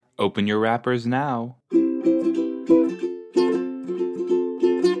Open your wrappers now.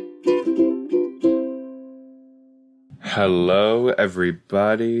 Hello,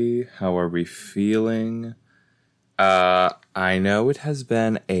 everybody. How are we feeling? I know it has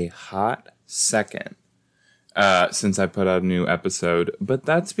been a hot second since I put out a new episode, but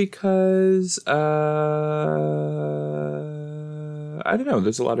that's because, I don't know,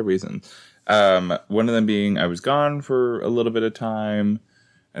 there's a lot of reasons. One of them being I was gone for a little bit of time,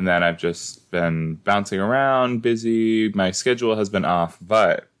 and then I've just been bouncing around, busy. My schedule has been off,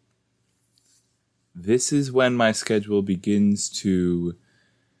 but this is when my schedule begins to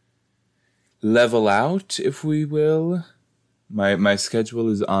level out, if we will. My schedule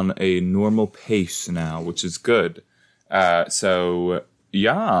is on a normal pace now, which is good. So,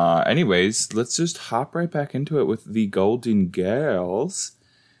 yeah. Anyways, let's just hop right back into it with the Golden Girls.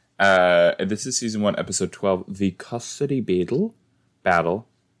 This is season 1, episode 12, The Custody Battle.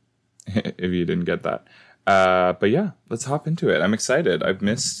 If you didn't get that. But yeah, let's hop into it. I'm excited. I've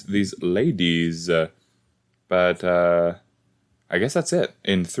missed these ladies. But I guess that's it.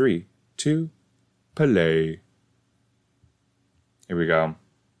 In 3, 2, play. Here we go.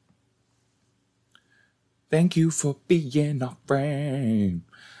 Thank you for being a friend.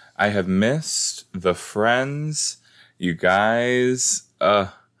 I have missed the friends. You guys.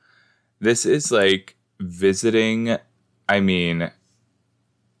 This is like visiting. I mean,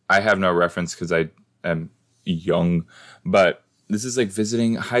 I have no reference because I am young, but this is like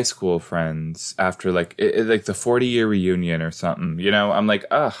visiting high school friends after like like the 40-year reunion or something. You know, I'm like,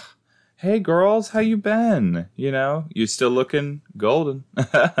 hey girls, how you been? You know, you still looking golden.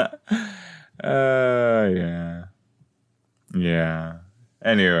 Yeah.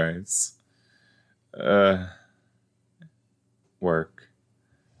 Anyways, work.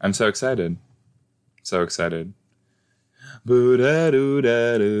 I'm so excited. So excited. Here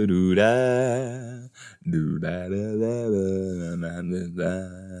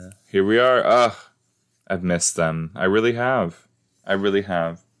we are. I've missed them. I really have. And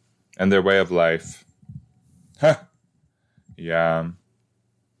their way of life. Huh. Yeah.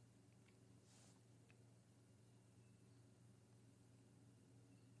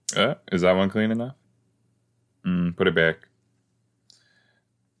 Is that one clean enough? Put it back.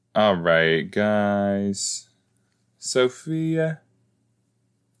 All right, guys. Sophia.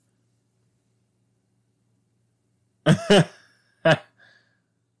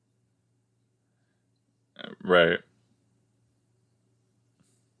 Right.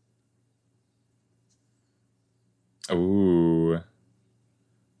 Ooh.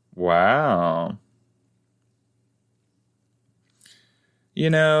 Wow.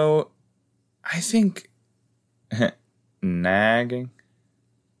 You know, I think nagging.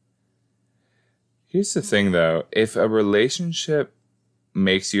 Here's the thing, though. If a relationship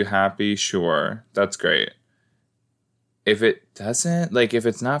makes you happy, sure, that's great. If it doesn't, like, if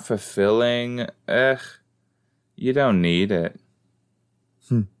it's not fulfilling, you don't need it.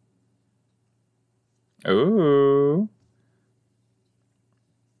 Ooh.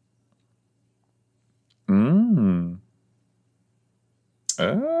 Oh.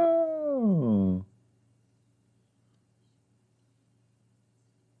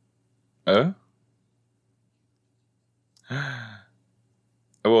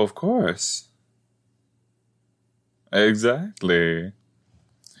 Well, of course. Exactly.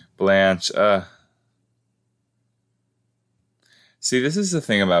 Blanche, See, this is the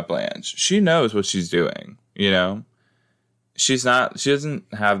thing about Blanche. She knows what she's doing, you know? She doesn't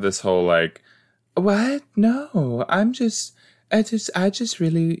have this whole, like, what? No, I just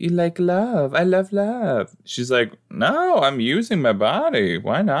really like love. I love love. She's like, no, I'm using my body.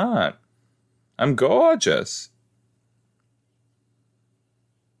 Why not? I'm gorgeous.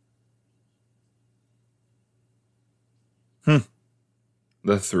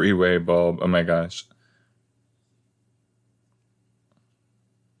 The 3-way bulb. Oh my gosh.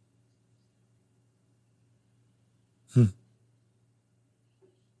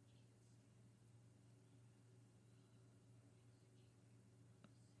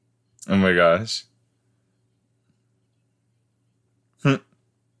 Oh my gosh.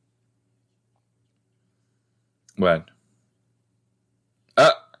 What?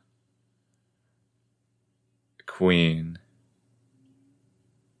 Queen.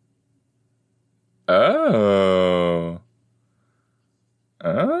 Oh.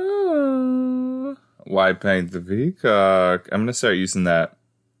 Why paint the peacock? I'm gonna start using that.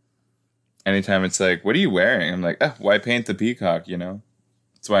 Anytime it's like, what are you wearing? I'm like, why paint the peacock, you know?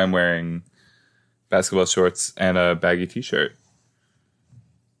 That's why I'm wearing basketball shorts and a baggy t-shirt.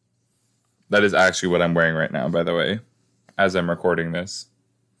 That is actually what I'm wearing right now, by the way, as I'm recording this.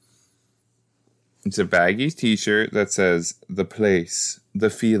 It's a baggy t-shirt that says, "The place, the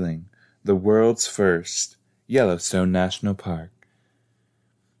feeling, the world's first, Yellowstone National Park."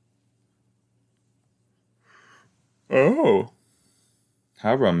 Oh,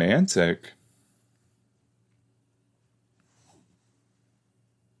 how romantic.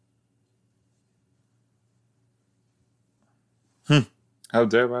 How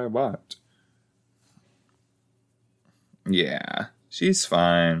dare I what? Yeah, she's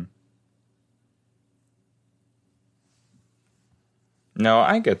fine. No,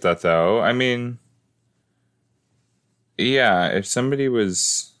 I get that though. I mean, yeah, if somebody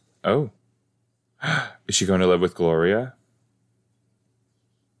was. Oh, is she going to live with Gloria?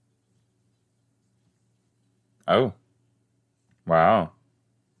 Oh, wow.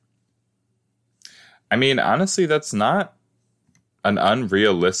 I mean, honestly, that's not an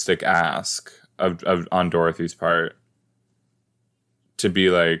unrealistic ask of on Dorothy's part to be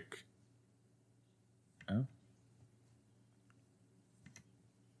like, oh,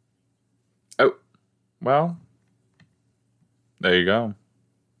 oh, well, there you go,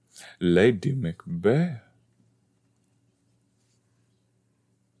 Lady Macbeth.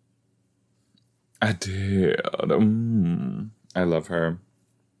 I did. I love her.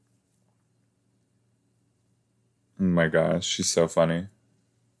 Oh my gosh, she's so funny.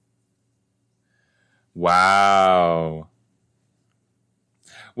 Wow.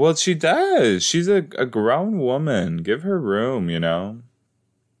 Well, she does. She's a grown woman. Give her room, you know?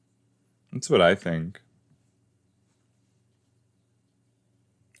 That's what I think.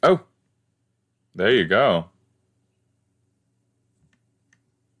 Oh, there you go.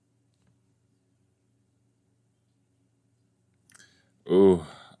 Ooh,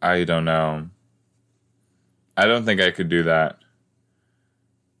 I don't know. I don't think I could do that.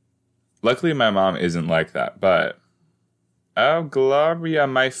 Luckily, my mom isn't like that, but. Oh, Gloria,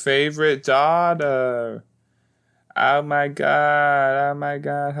 my favorite daughter. Oh my god. Oh my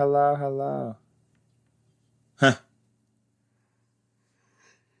god. Hello, hello. Huh.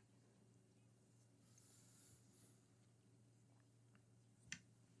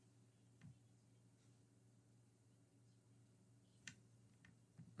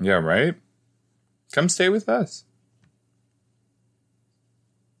 Yeah, right? Come stay with us.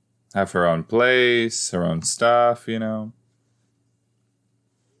 Have her own place, her own stuff, you know?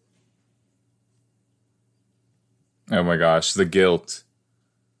 Oh my gosh, the guilt.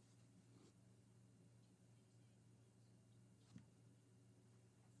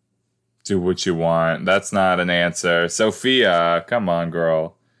 Do what you want. That's not an answer. Sophia, come on,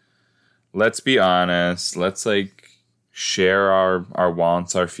 girl. Let's be honest. Let's, like, share our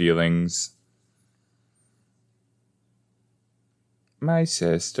wants, our feelings. My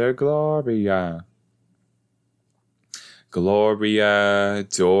sister Gloria. Gloria,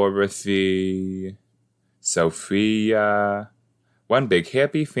 Dorothy, Sophia. One big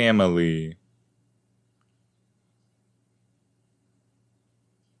happy family.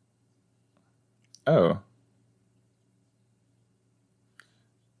 Oh.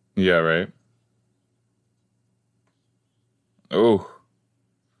 Yeah, right. Oh,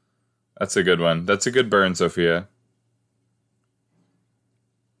 that's a good one. That's a good burn, Sophia.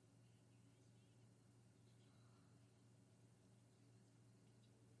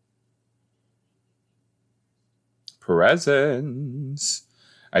 Presents.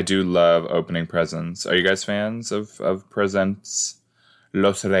 I do love opening presents. Are you guys fans of presents?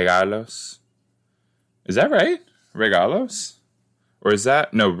 Los regalos. Is that right? Regalos? Or is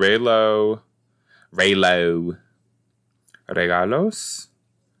that no Relo? Relo. Regalos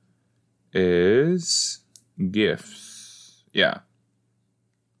is gifts. Yeah.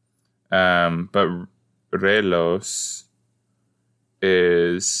 But relos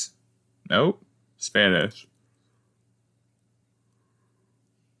is nope. Spanish.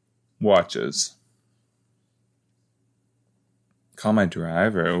 Watches. Call my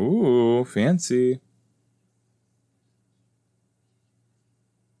driver. Ooh, fancy.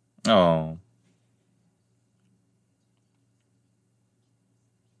 Oh.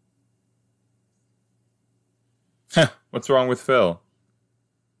 What's wrong with Phil?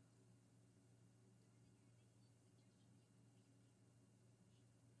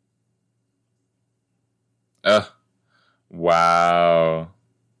 Wow.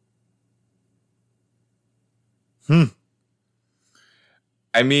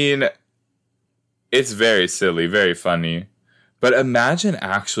 I mean, it's very silly, very funny. But imagine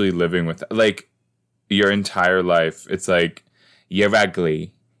actually living with, like, your entire life. It's like, you're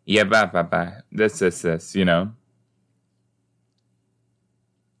ugly. Yeah, ba. This, you know?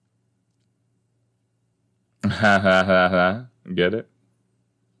 Ha ha ha ha. Get it?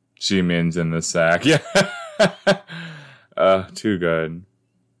 Jimin's in the sack. Yeah. Too good.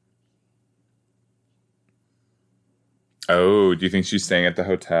 Oh, do you think she's staying at the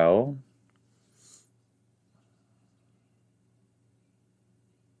hotel?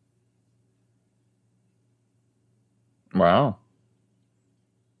 Wow.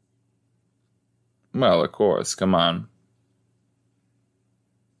 Well, of course. Come on.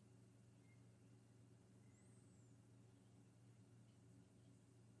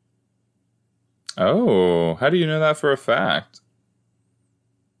 Oh, how do you know that for a fact?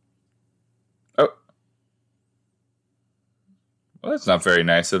 Oh, well, that's not very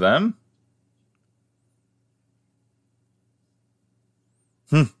nice of them.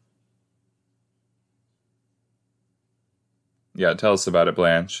 Hmm. Yeah, tell us about it,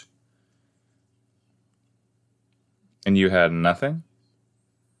 Blanche. And you had nothing?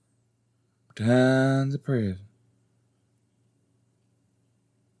 Tons of praise.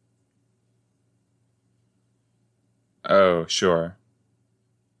 Oh, sure.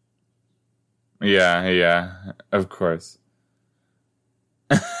 Yeah, yeah, of course.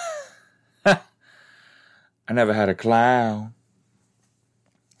 I never had a clown.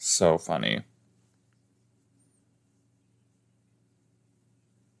 So funny.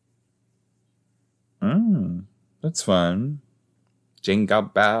 That's fun. Jingle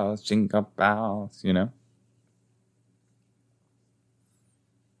bells, you know?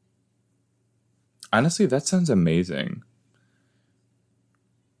 Honestly, that sounds amazing.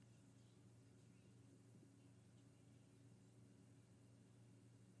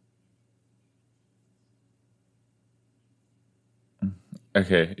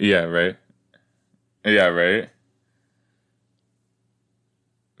 Okay, yeah, right. Yeah, right.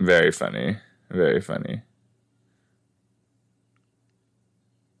 Very funny. Very funny.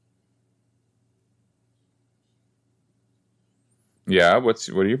 Yeah, what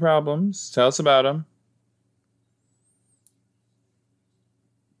are your problems? Tell us about them.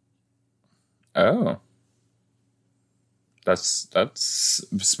 Oh, that's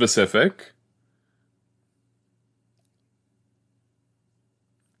specific.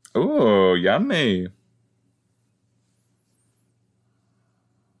 Oh, yummy.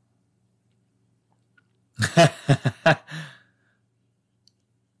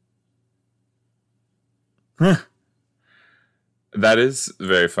 That is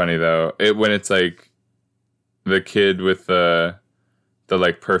very funny though. It when it's like the kid with the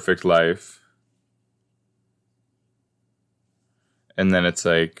like perfect life, and then it's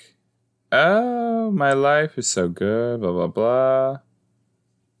like, oh, my life is so good, blah blah blah.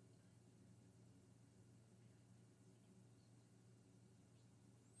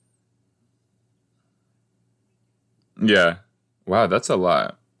 Yeah. Wow, that's a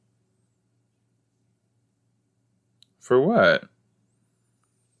lot. For what?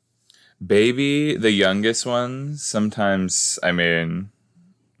 Baby, the youngest ones, sometimes, I mean,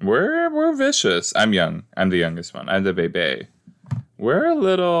 we're vicious. I'm young. I'm the youngest one. I'm the baby. We're a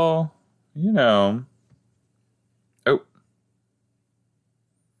little, you know. Oh,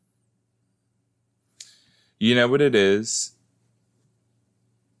 you know what it is?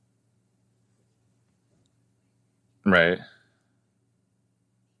 Right.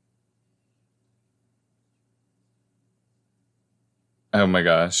 Oh my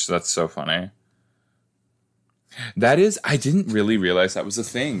gosh, that's so funny. That is, I didn't really realize that was a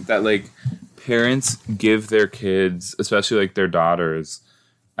thing. That like parents give their kids, especially like their daughters,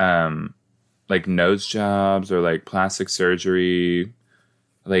 um, like nose jobs or like plastic surgery,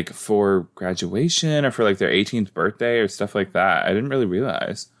 like for graduation or for like their 18th birthday or stuff like that. I didn't really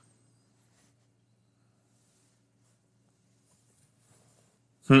realize.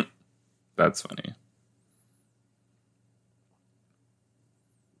 Hmm, that's funny.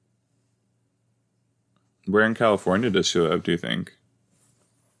 Where in California does she live, do you think?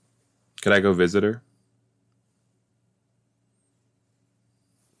 Could I go visit her?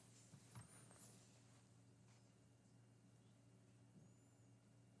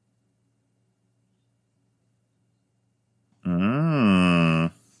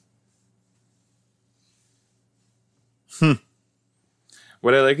 Mm.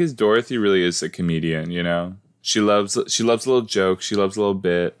 What I like is Dorothy really is a comedian, you know? She loves a little joke, she loves a little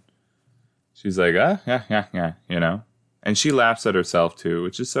bit. She's like, ah, yeah, yeah, yeah, you know? And she laughs at herself too,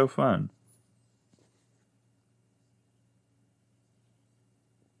 which is so fun.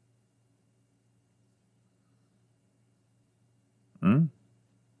 Mm,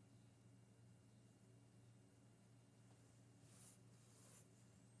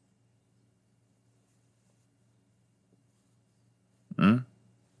 mm.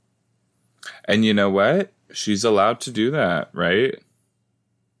 And you know what? She's allowed to do that, right?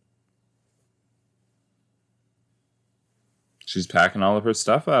 She's packing all of her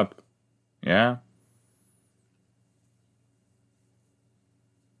stuff up. Yeah.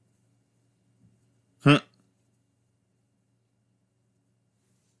 What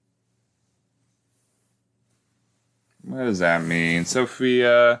does that mean?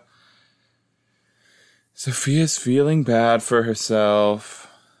 Sophia's feeling bad for herself.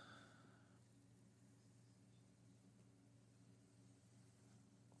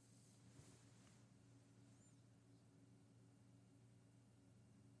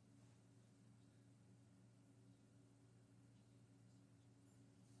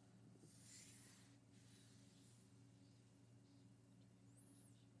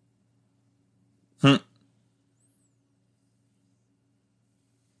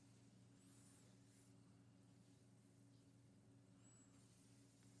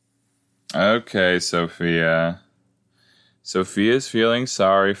 Okay, Sophia. Sophia's feeling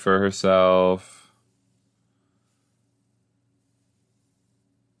sorry for herself.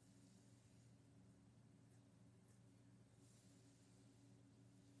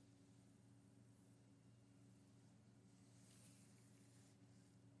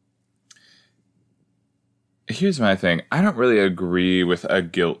 Here's my thing. I don't really agree with a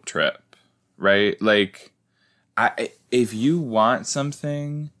guilt trip, right? Like, if you want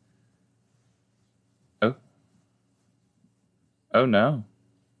something... Oh, no.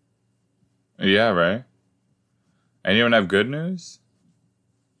 Yeah, right. Anyone have good news?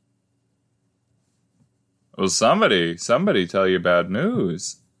 Well, somebody tell you bad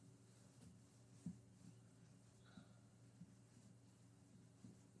news.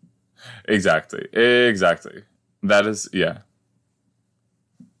 Exactly. That is, yeah.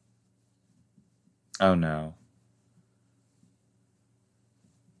 Oh, no.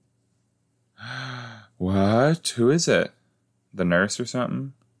 What? Who is it? The nurse or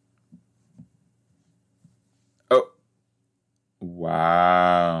something? Oh.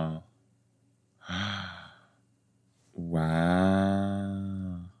 Wow.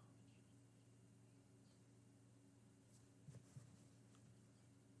 Wow.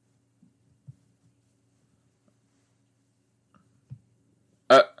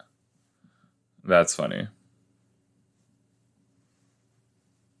 That's funny.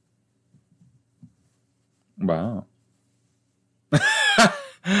 Wow.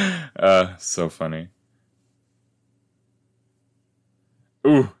 So funny.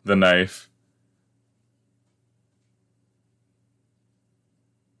 Ooh, the knife.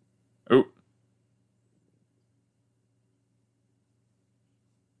 Ooh.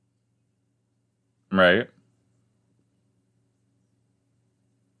 Right.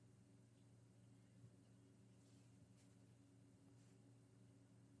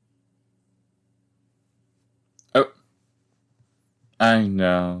 Oh, I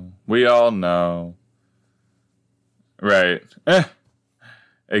know. We all know. Right.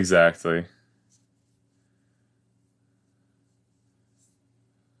 Exactly.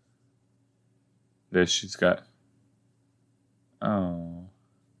 There she's got... Oh.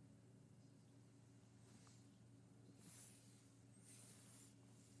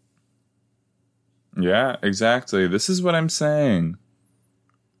 Yeah, exactly. This is what I'm saying.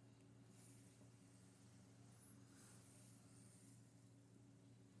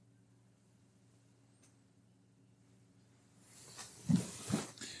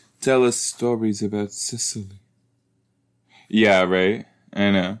 Tell us stories about Sicily. Yeah, right? I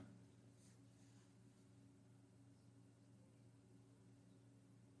know.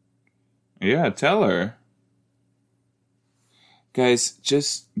 Yeah, tell her. Guys,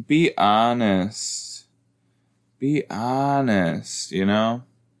 just be honest. Be honest, you know?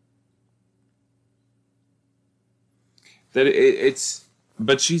 That it's...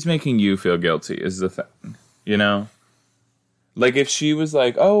 But she's making you feel guilty, is the thing. You know? Like, if she was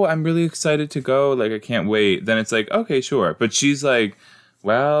like, oh, I'm really excited to go, like, I can't wait, then it's like, okay, sure. But she's like,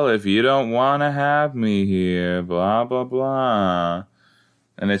 well, if you don't want to have me here, blah, blah, blah.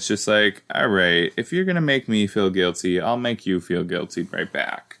 And it's just like, all right, if you're going to make me feel guilty, I'll make you feel guilty right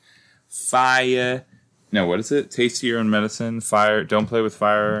back. Fire. No, what is it? Taste your own medicine. Fire. Don't play with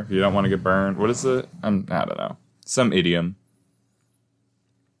fire. You don't want to get burned. What is it? I don't know. Some idiom.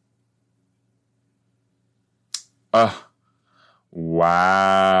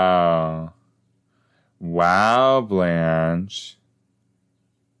 Wow. Wow, Blanche.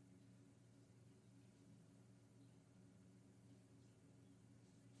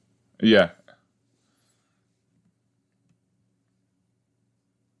 Yeah.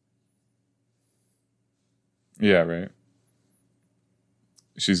 Yeah, right.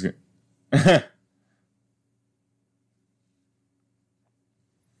 She's good.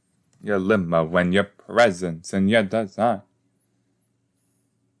 Your limo and your presence and your design.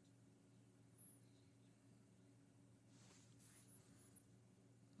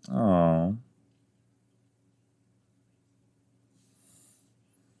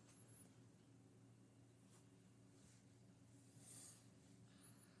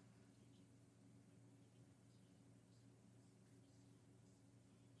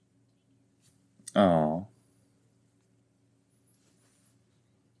 Oh.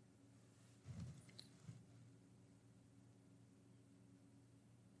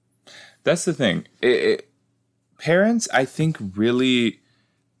 That's the thing. Parents, I think, really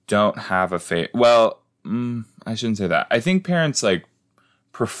don't have a Well, I shouldn't say that. I think parents like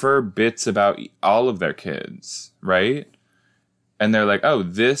prefer bits about all of their kids, right? And they're like, oh,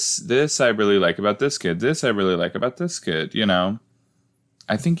 this I really like about this kid. This I really like about this kid. You know,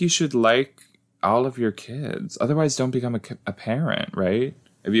 I think you should like all of your kids. Otherwise, don't become a parent, right?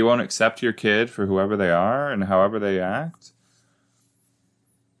 If you won't accept your kid for whoever they are and however they act.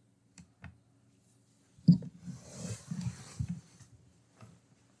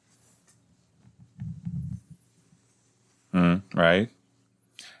 Right?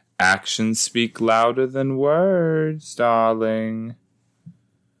 Actions speak louder than words, darling.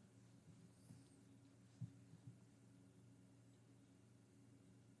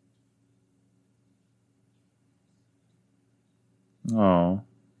 Oh.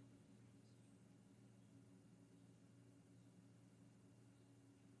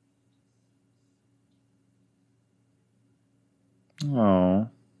 Oh.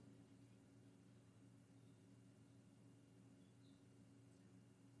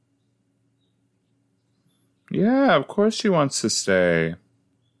 Yeah, of course she wants to stay.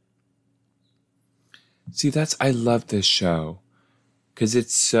 See, I love this show. Because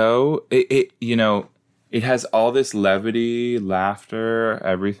it's so, it has all this levity, laughter,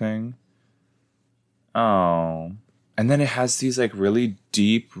 everything. Oh. And then it has these, like, really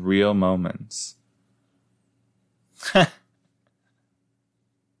deep, real moments.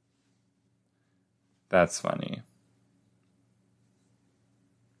 That's funny.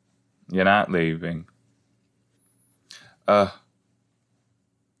 You're not leaving.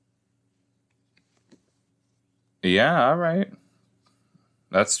 Yeah, all right.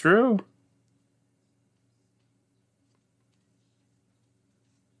 That's true.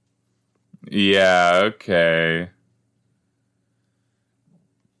 Yeah, okay.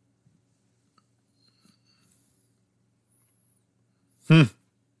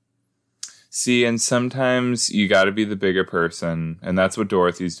 See, and sometimes you gotta be the bigger person, and that's what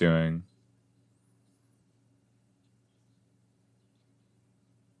Dorothy's doing.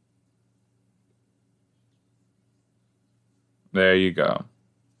 There you go.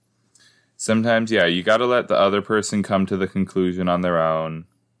 Sometimes, yeah, you gotta let the other person come to the conclusion on their own.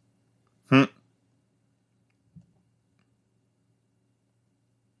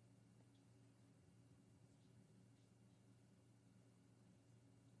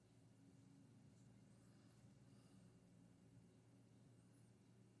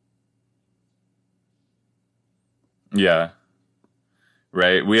 Yeah,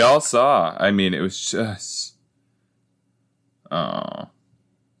 right. We all saw. I mean, it was just. Oh.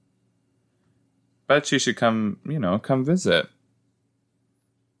 Bet she should come, come visit.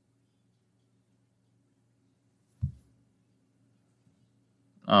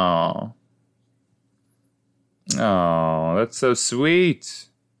 Oh. Oh, that's so sweet.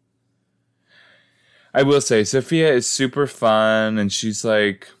 I will say, Sophia is super fun, and she's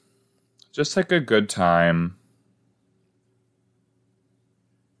like, just like a good time.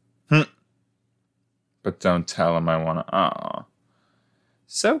 But don't tell him I want to. Aw.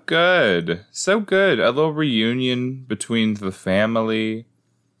 So good. So good. A little reunion between the family.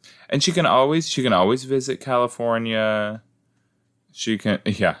 And she can always visit California. She can,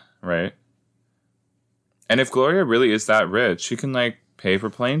 yeah, right. And if Gloria really is that rich, she can like pay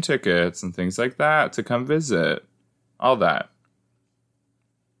for plane tickets and things like that to come visit. All that.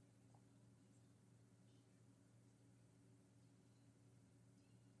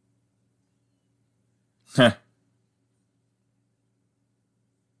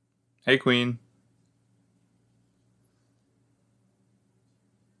 Hey, Queen.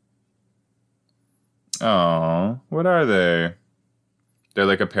 Oh, what are they? They're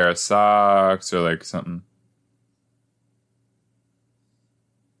like a pair of socks or like something.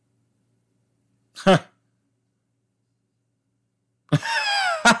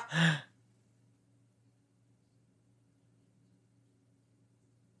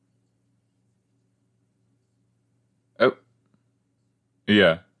 Oh,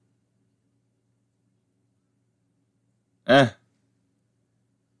 yeah. Eh,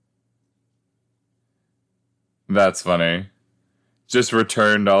 that's funny. Just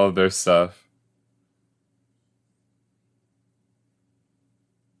returned all of their stuff.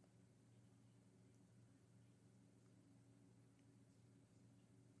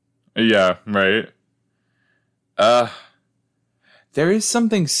 Yeah, right. Uh, there is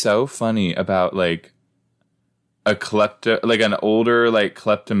something so funny about like like an older like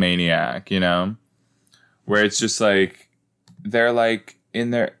kleptomaniac, where it's just like they're like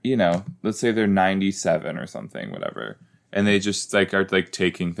in their, you know, let's say they're 97 or something, whatever, and they just like are like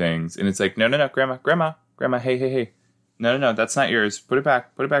taking things, and it's like, no, grandma, hey, no, that's not yours. Put it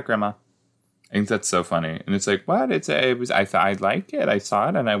back, grandma. I think that's so funny, and it's like, what? I liked it. I saw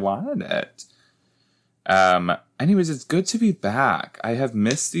it and I wanted it. Anyways, it's good to be back. I have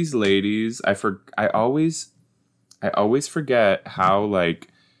missed these ladies. I always forget how like,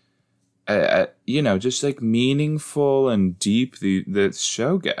 you know, just like meaningful and deep the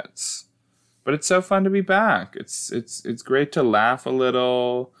show gets. But it's so fun to be back. It's great to laugh a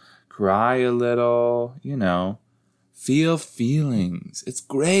little, cry a little, you know, feel feelings. It's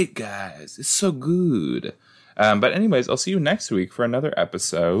great, guys. It's so good. But anyways, I'll see you next week for another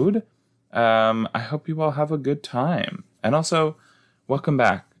episode. I hope you all have a good time. And also, welcome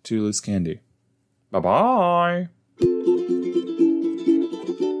back to Loose Candy. Bye-bye.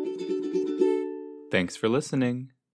 Thanks for listening.